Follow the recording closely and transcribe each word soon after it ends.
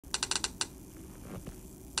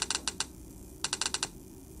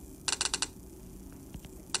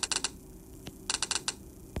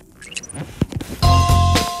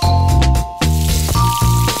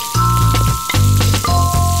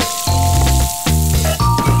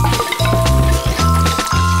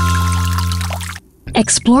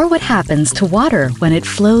Explore what happens to water when it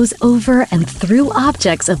flows over and through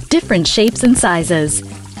objects of different shapes and sizes.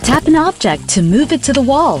 Tap an object to move it to the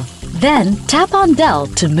wall. Then tap on Del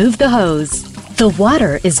to move the hose. The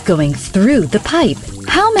water is going through the pipe.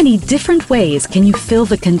 How many different ways can you fill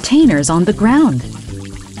the containers on the ground?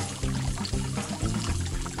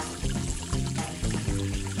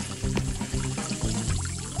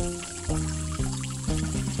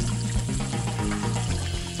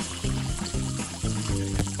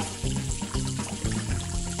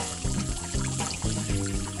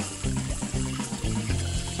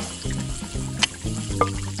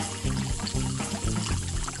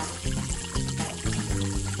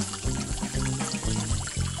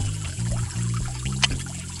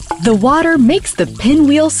 The water makes the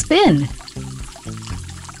pinwheel spin.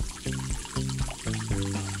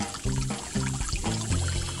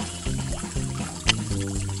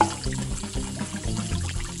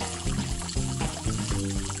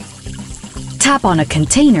 Tap on a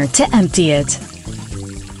container to empty it.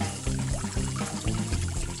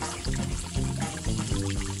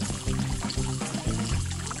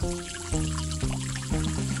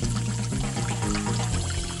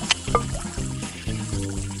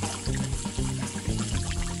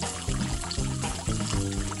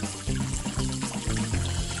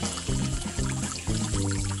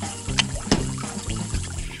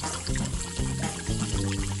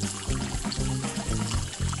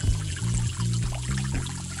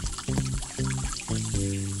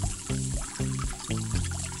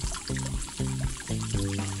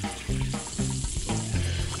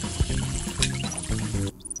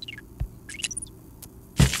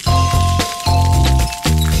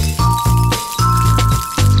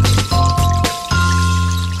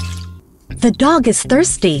 The dog is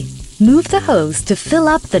thirsty. Move the hose to fill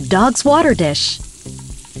up the dog's water dish.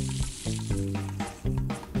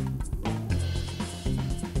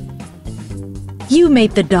 You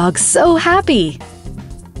made the dog so happy.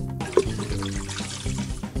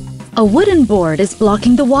 A wooden board is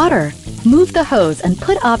blocking the water. Move the hose and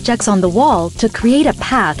put objects on the wall to create a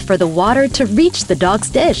path for the water to reach the dog's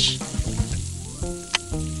dish.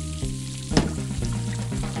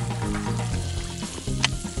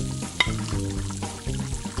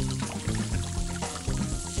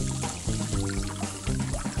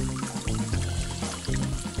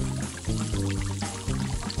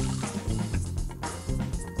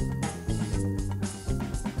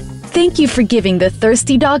 Thank you for giving the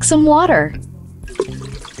thirsty dog some water.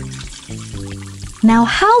 Now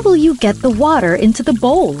how will you get the water into the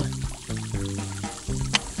bowl?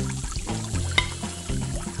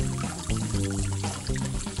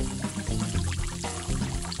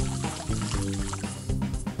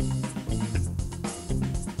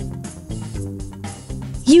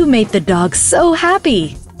 You made the dog so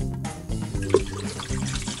happy.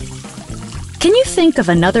 Can you think of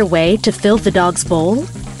another way to fill the dog's bowl?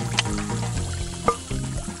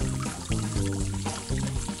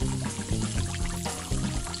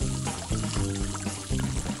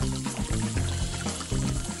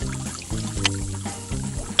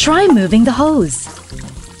 Try moving the hose.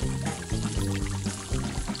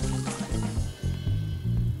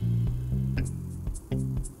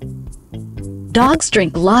 Dogs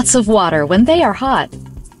drink lots of water when they are hot.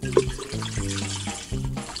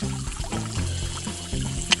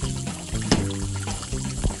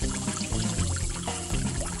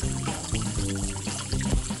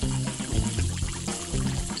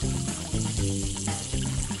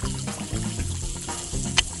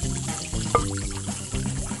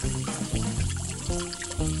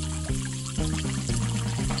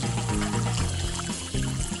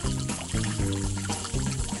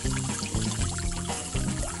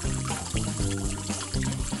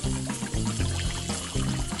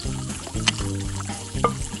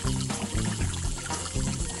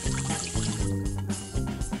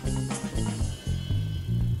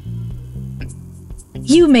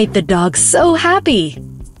 You made the dog so happy.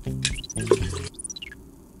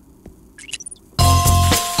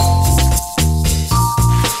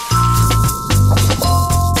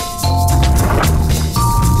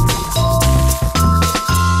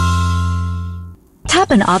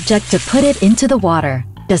 Tap an object to put it into the water.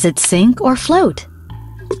 Does it sink or float?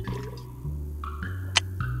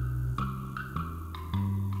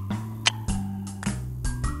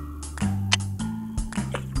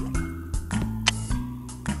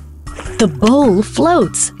 The bowl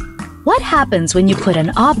floats. What happens when you put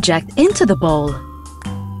an object into the bowl?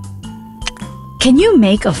 Can you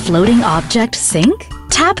make a floating object sink?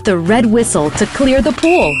 Tap the red whistle to clear the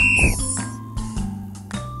pool.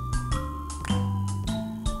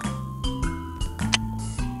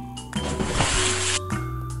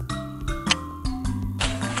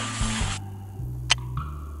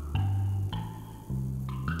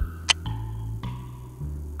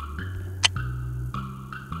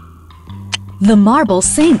 The marble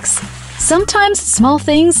sinks. Sometimes small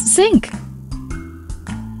things sink.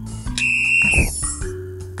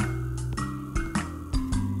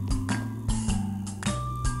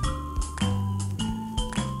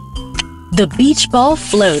 The beach ball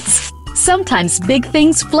floats. Sometimes big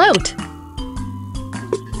things float.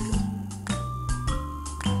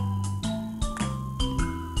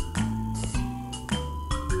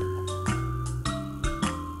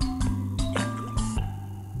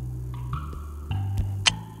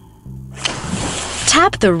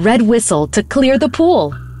 Tap the red whistle to clear the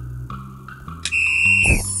pool.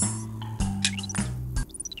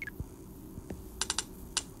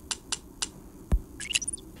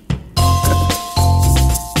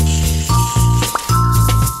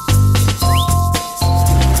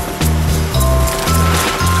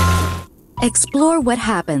 Explore what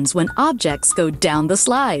happens when objects go down the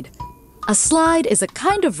slide. A slide is a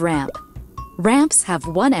kind of ramp. Ramps have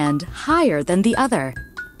one end higher than the other.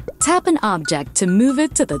 Tap an object to move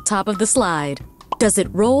it to the top of the slide. Does it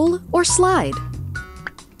roll or slide?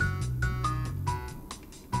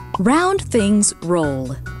 Round things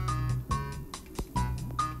roll.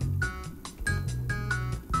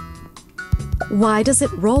 Why does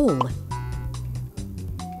it roll?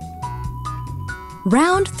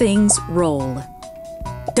 Round things roll.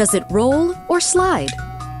 Does it roll or slide?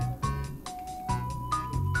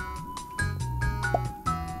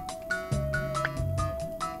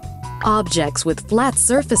 Objects with flat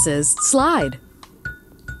surfaces slide.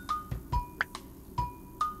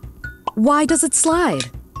 Why does it slide?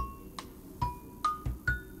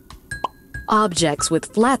 Objects with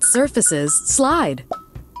flat surfaces slide.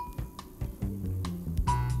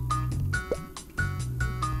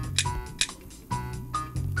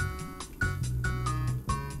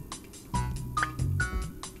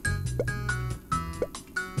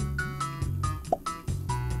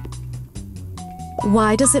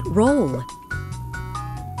 Why does it roll?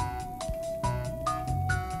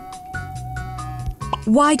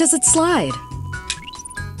 Why does it slide?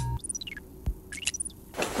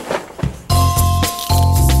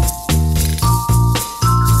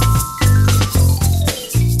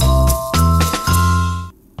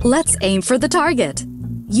 Let's aim for the target.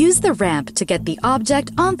 Use the ramp to get the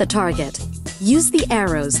object on the target. Use the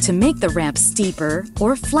arrows to make the ramp steeper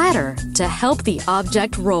or flatter to help the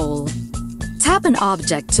object roll. Tap an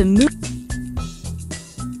object to move.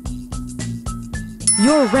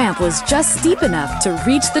 Your ramp was just steep enough to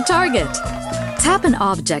reach the target. Tap an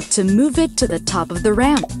object to move it to the top of the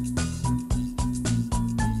ramp.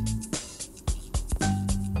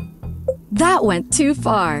 That went too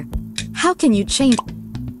far. How can you change?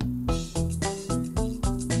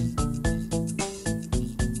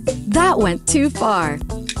 That went too far.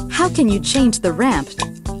 How can you change the ramp?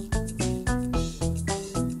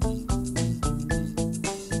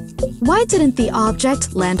 Why didn't the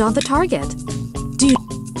object land on the target?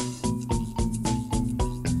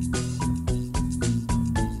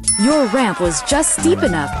 Your ramp was just steep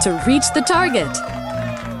enough to reach the target.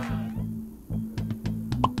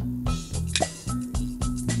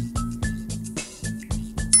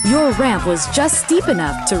 Your ramp was just steep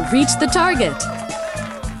enough to reach the target.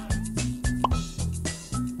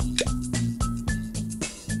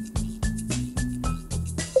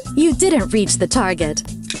 You didn't reach the target.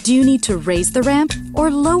 Do you need to raise the ramp or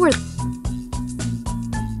lower?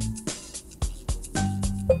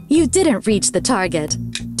 You didn't reach the target.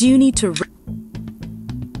 Do you need to?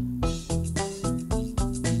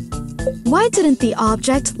 Why didn't the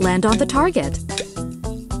object land on the target?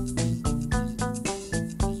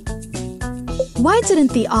 Why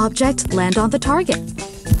didn't the object land on the target?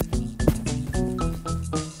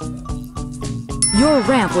 Your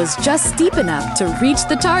ramp was just steep enough to reach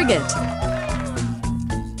the target.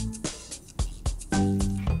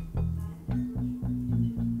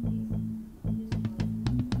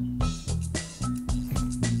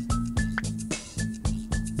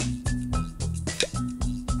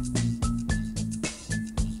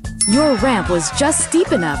 Your ramp was just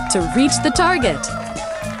steep enough to reach the target.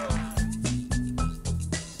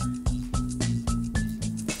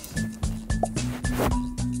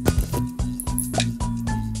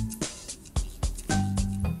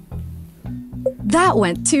 That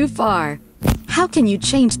went too far. How can you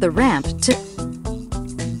change the ramp to?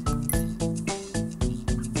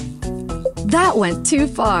 That went too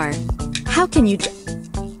far. How can you?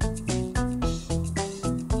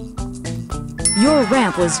 Your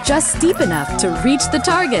ramp was just steep enough to reach the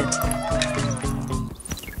target.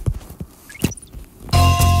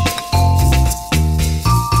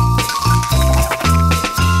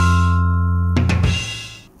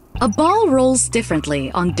 A ball rolls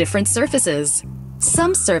differently on different surfaces.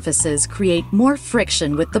 Some surfaces create more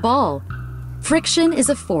friction with the ball. Friction is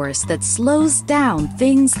a force that slows down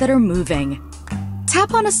things that are moving.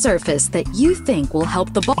 Tap on a surface that you think will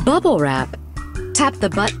help the ball. Bubble wrap. Tap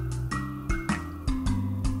the butt.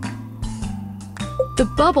 The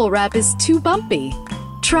bubble wrap is too bumpy.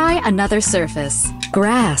 Try another surface.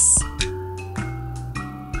 Grass.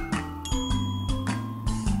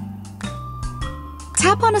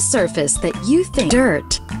 Tap on a surface that you think.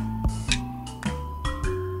 Dirt.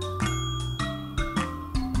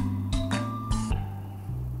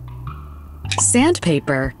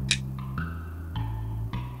 Sandpaper.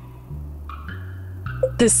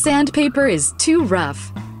 The sandpaper is too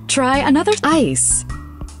rough. Try another. Ice.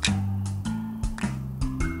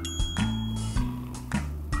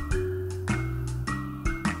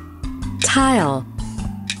 Tile.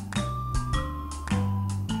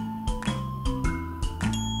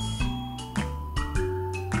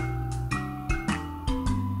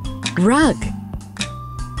 Rug.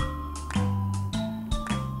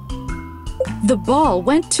 The ball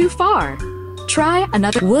went too far. Try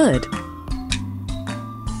another. Wood.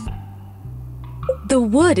 The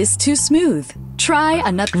wood is too smooth. Try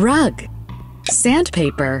another. Rug.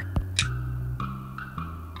 Sandpaper.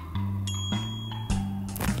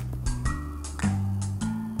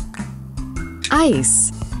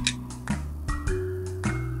 Ice.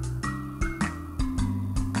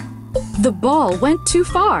 The ball went too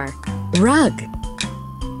far. Rug.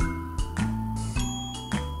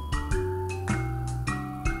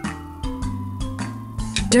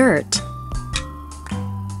 Dirt.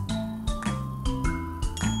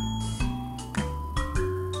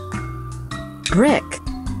 Brick.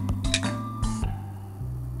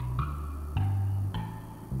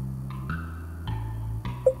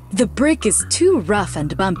 The brick is too rough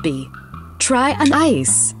and bumpy. Try an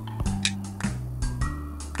ice.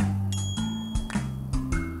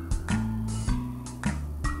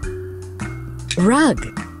 Rug.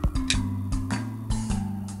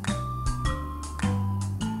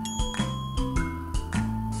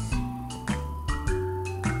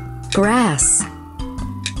 Grass.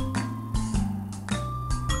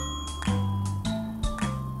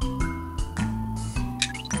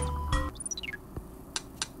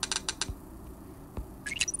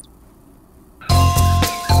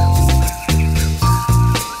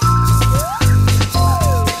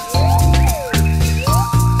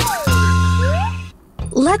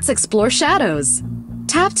 Let's explore shadows.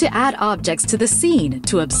 Tap to add objects to the scene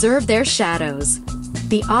to observe their shadows.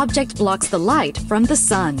 The object blocks the light from the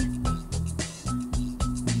sun.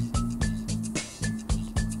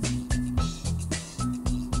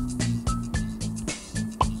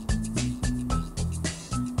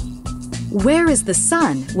 Where is the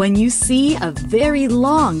sun when you see a very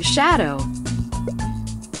long shadow?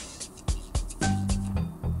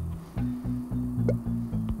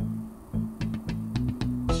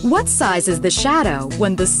 What size is the shadow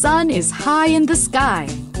when the sun is high in the sky?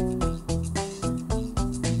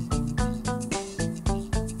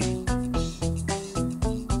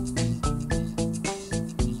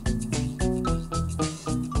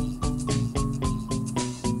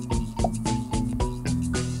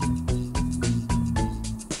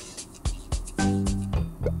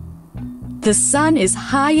 The sun is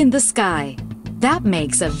high in the sky. That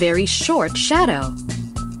makes a very short shadow.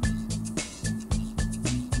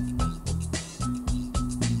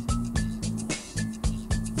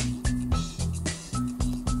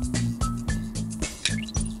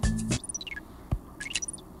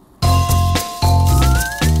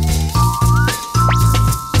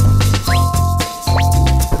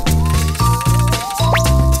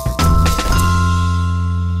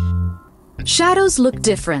 Shadows look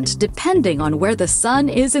different depending on where the sun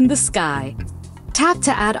is in the sky. Tap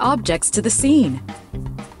to add objects to the scene.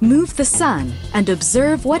 Move the sun and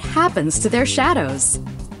observe what happens to their shadows.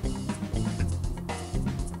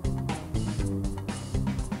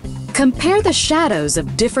 Compare the shadows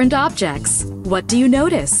of different objects. What do you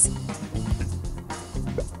notice?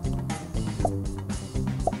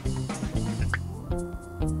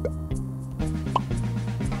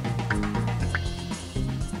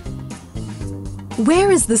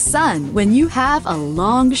 Where is the sun when you have a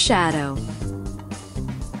long shadow?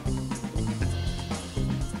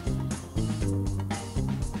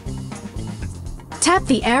 Tap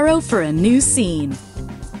the arrow for a new scene.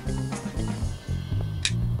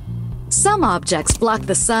 Some objects block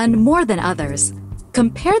the sun more than others.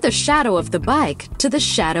 Compare the shadow of the bike to the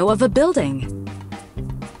shadow of a building.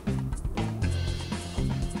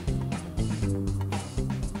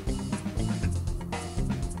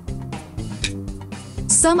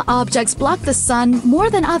 Some objects block the sun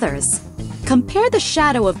more than others. Compare the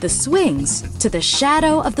shadow of the swings to the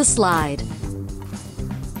shadow of the slide.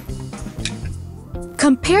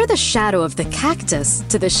 Compare the shadow of the cactus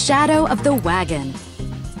to the shadow of the wagon.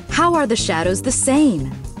 How are the shadows the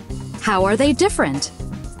same? How are they different?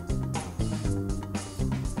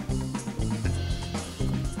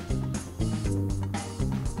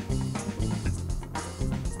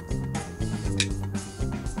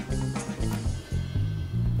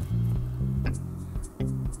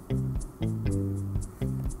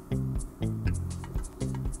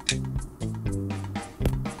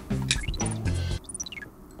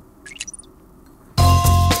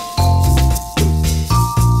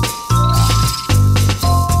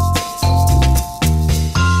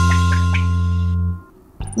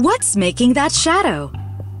 What's making that shadow?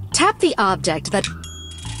 Tap the object that...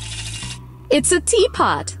 It's a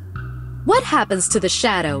teapot! What happens to the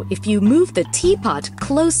shadow if you move the teapot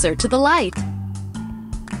closer to the light?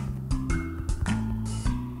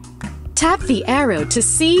 Tap the arrow to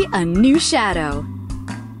see a new shadow.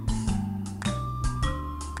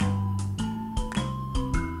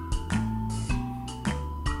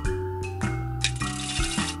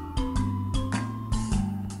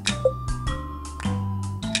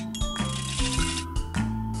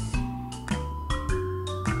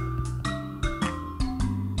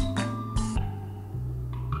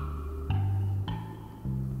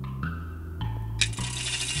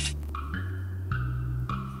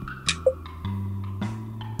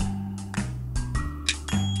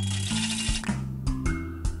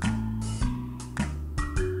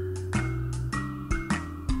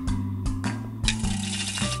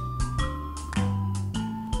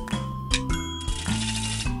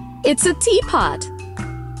 It's a teapot!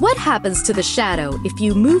 What happens to the shadow if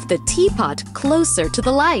you move the teapot closer to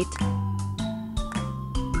the light?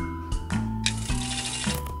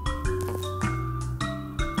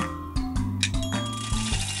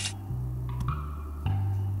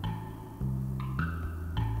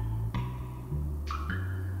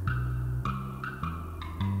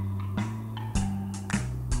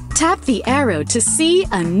 Tap the arrow to see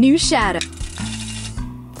a new shadow.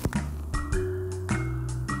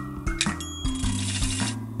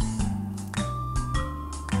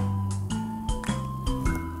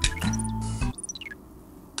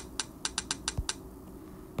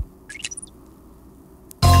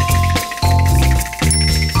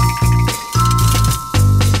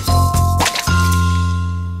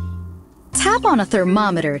 Tap on a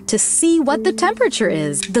thermometer to see what the temperature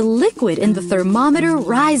is. The liquid in the thermometer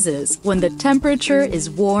rises when the temperature is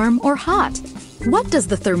warm or hot. What does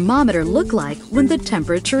the thermometer look like when the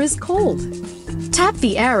temperature is cold? Tap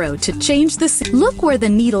the arrow to change the... Look where the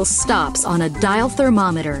needle stops on a dial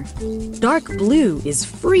thermometer. Dark blue is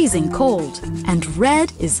freezing cold and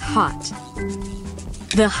red is hot.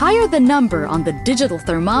 The higher the number on the digital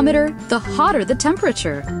thermometer, the hotter the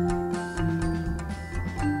temperature.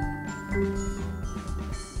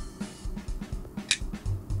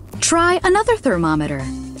 Try another thermometer.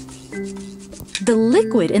 The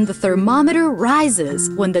liquid in the thermometer rises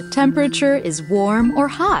when the temperature is warm or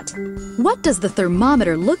hot. What does the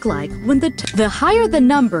thermometer look like when the higher the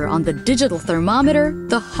number on the digital thermometer,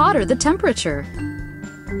 the hotter the temperature?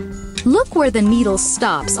 Look where the needle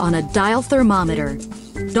stops on a dial thermometer.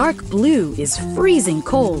 Dark blue is freezing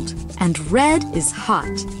cold and red is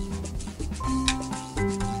hot.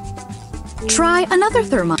 Try another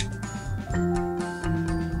thermometer.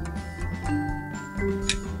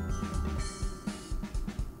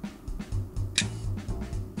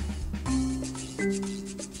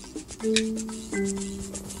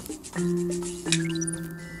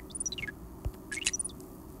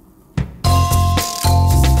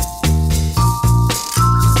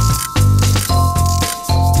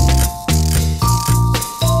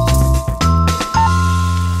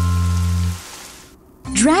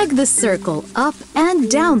 Drag the circle up and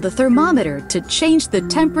down the thermometer to change the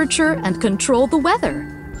temperature and control the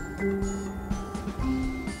weather.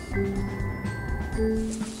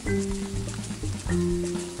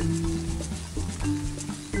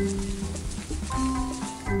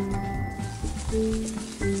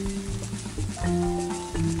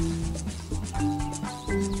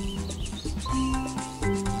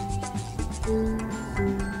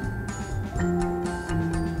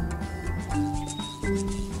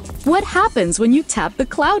 What happens when you tap the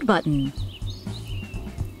cloud button?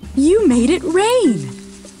 You made it rain!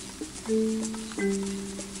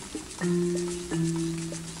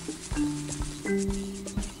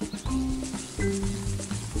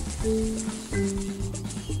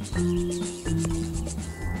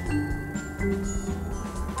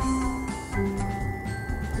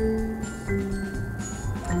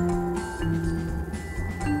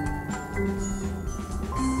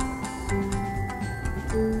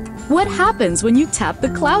 What happens when you tap the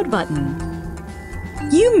cloud button?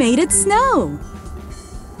 You made it snow!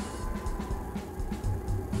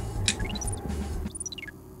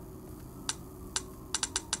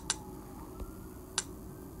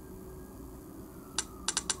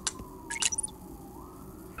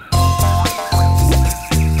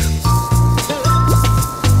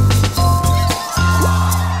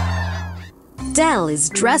 Dell is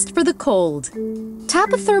dressed for the cold.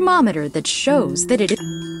 Tap a thermometer that shows that it is.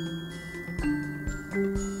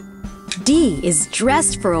 D is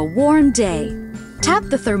dressed for a warm day. Tap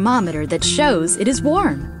the thermometer that shows it is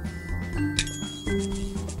warm.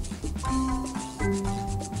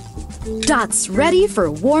 Dot's ready for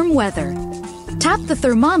warm weather. Tap the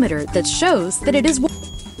thermometer that shows that it is warm.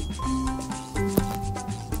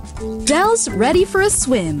 Dell's ready for a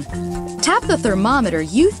swim. Tap the thermometer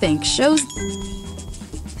you think shows.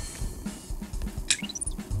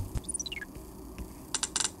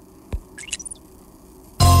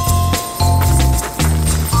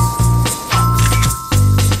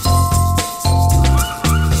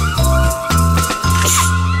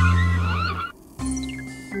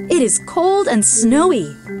 It is cold and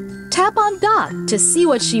snowy. Tap on Dot to see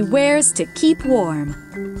what she wears to keep warm.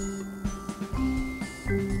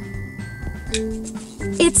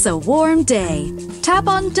 It's a warm day. Tap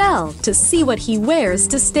on Dell to see what he wears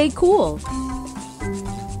to stay cool.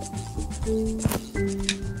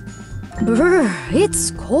 Brr,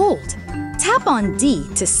 it's cold. Tap on D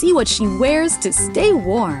to see what she wears to stay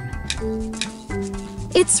warm.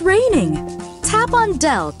 It's raining. Tap on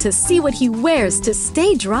Dell to see what he wears to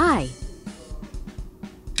stay dry.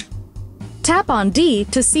 Tap on D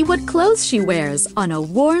to see what clothes she wears on a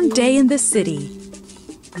warm day in the city.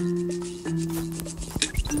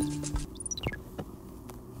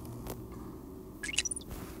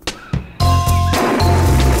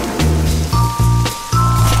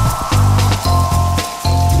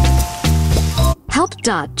 Help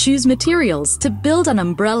Dot choose materials to build an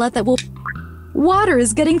umbrella that will. Water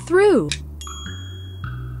is getting through.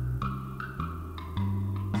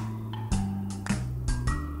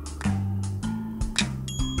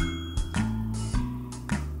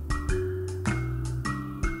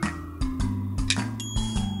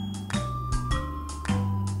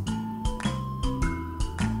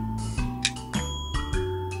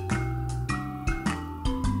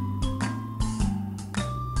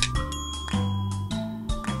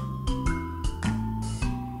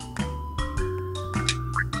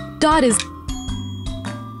 Dot is